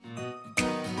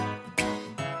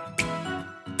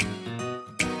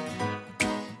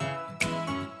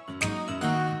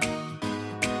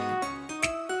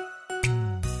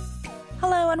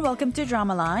everyone. Welcome to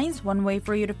Drama Lines, one way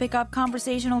for you to pick up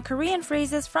conversational Korean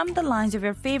phrases from the lines of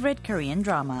your favorite Korean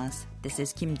dramas. This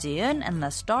is Kim Ji-eun, and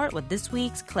let's start with this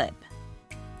week's clip.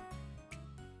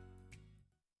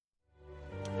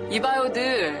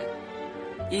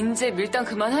 이봐요들, 이제 밀당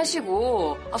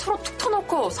그만하시고 서로 툭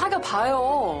터놓고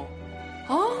사귀어봐요.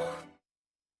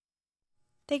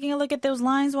 Taking a look at those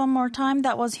lines one more time,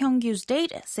 that was Hyunggyu's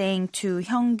date saying to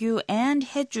Hyunggu and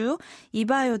Haeju,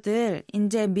 이봐요들,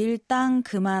 이제 밀당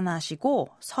그만하시고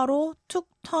서로 툭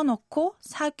터놓고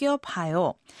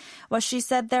사귀어봐요. What she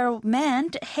said there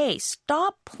meant, hey,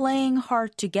 stop playing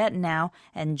hard to get now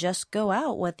and just go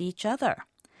out with each other.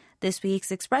 This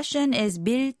week's expression is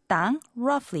밀당,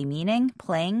 roughly meaning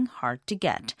playing hard to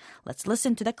get. Let's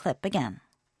listen to the clip again.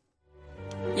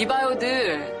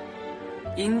 이봐요들,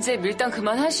 이제 밀당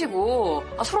그만하시고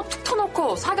서로 툭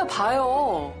터놓고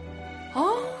사귀어봐요.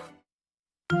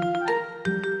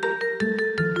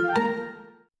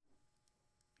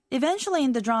 Eventually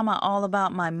in the drama All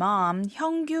About My Mom,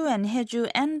 Hyunggu and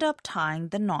Haeju end up tying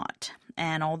the knot.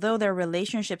 And although their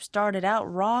relationship started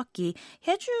out rocky,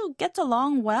 Haeju gets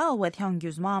along well with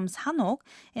Hyunggu's mom, Sanok,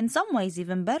 in some ways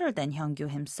even better than Hyunggu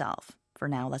himself. For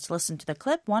now, let's listen to the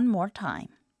clip one more time.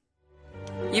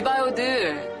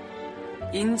 이봐요들,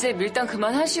 이제 밀당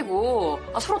그만하시고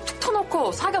서로 툭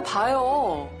터놓고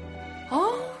사귀어봐요.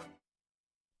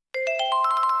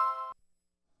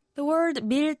 The word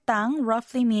밀당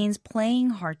roughly means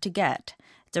playing hard to get.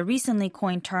 It's a recently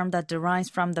coined term that derives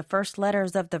from the first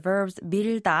letters of the verbs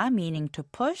밀다, meaning to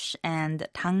push, and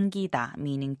당기다,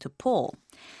 meaning to pull.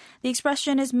 The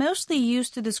expression is mostly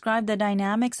used to describe the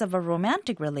dynamics of a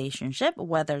romantic relationship,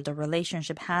 whether the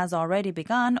relationship has already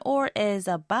begun or is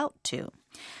about to.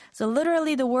 So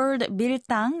literally the word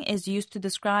밀당 is used to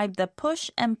describe the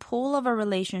push and pull of a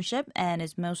relationship and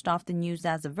is most often used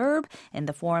as a verb in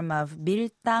the form of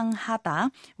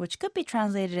밀당하다, which could be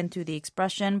translated into the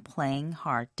expression playing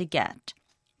hard to get.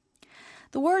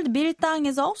 The word 밀당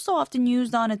is also often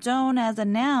used on its own as a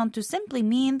noun to simply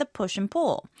mean the push and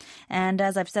pull. And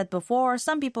as I've said before,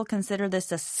 some people consider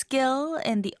this a skill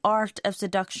in the art of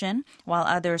seduction, while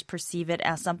others perceive it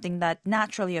as something that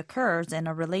naturally occurs in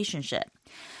a relationship.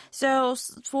 So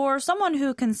for someone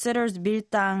who considers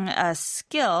밀당 a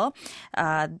skill,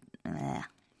 someone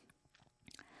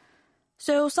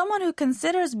who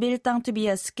considers 밀당 to be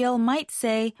a skill might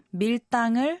say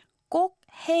밀당을 꼭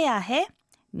해야 해?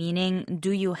 Meaning,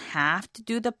 do you have to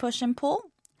do the push and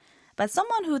pull? But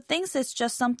someone who thinks it's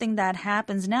just something that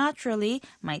happens naturally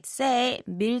might say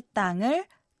밀당을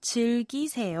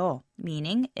즐기세요,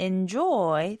 meaning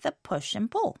enjoy the push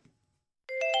and pull.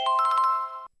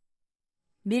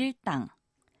 밀당,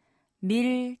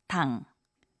 밀당,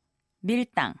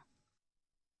 밀당.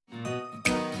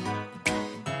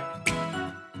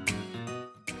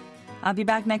 I'll be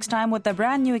back next time with a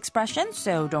brand new expression,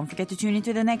 so don't forget to tune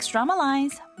into the next Drama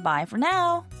Lines. Bye for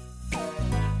now.